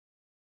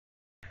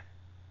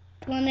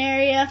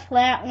Planaria,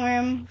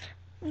 Flatworm,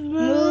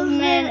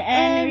 movement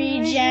and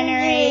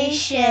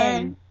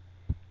regeneration.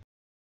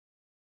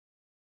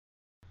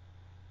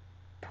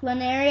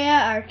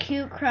 Planaria are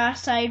cute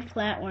cross-eyed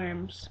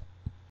flatworms.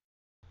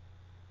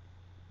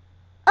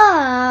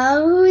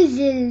 Aw, who's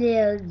a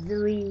little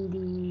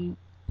sweetie?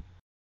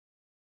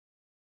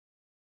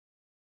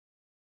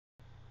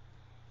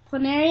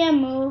 Planaria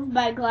move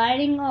by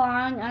gliding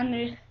along on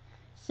their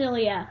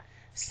cilia.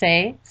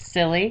 Say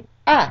silly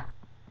ah.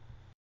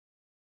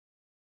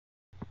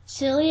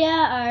 Cilia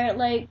are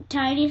like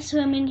tiny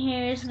swimming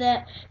hairs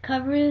that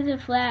cover the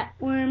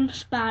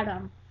flatworm's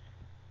bottom.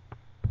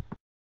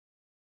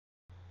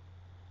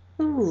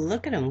 Ooh,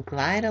 look at them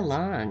glide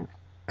along.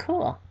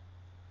 Cool.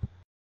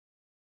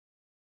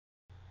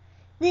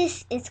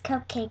 This is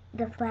Cupcake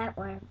the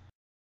flatworm.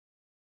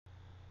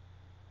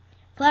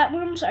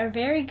 Flatworms are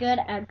very good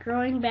at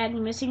growing back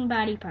missing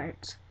body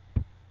parts.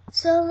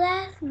 So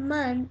last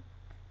month,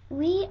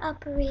 we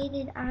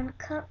operated on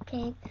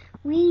Cupcake.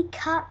 We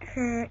cut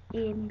her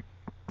in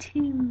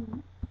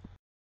two.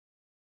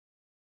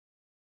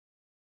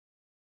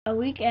 A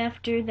week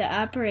after the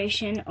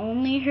operation,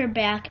 only her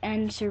back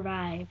end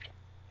survived.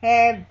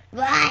 Her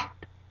butt!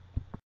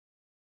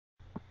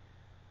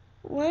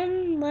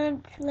 1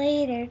 month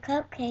later,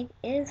 Cupcake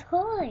is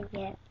holding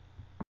it.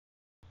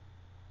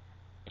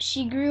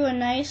 She grew a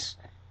nice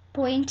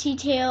pointy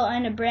tail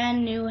and a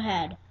brand new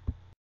head.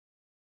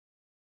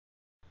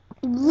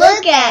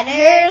 Look at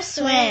her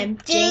swim!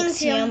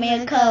 Jinx, you owe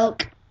me a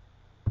Coke.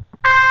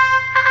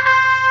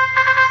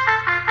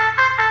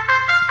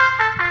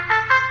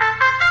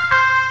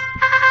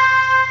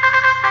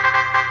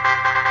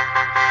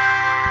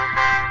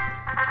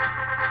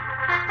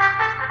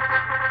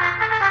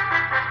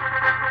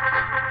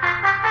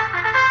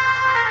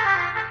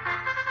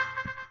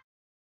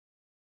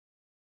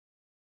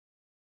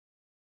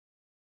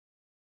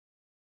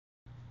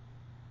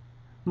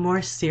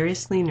 More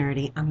seriously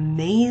nerdy,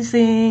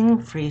 amazing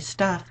free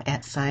stuff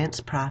at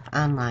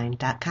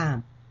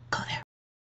scienceprofonline.com.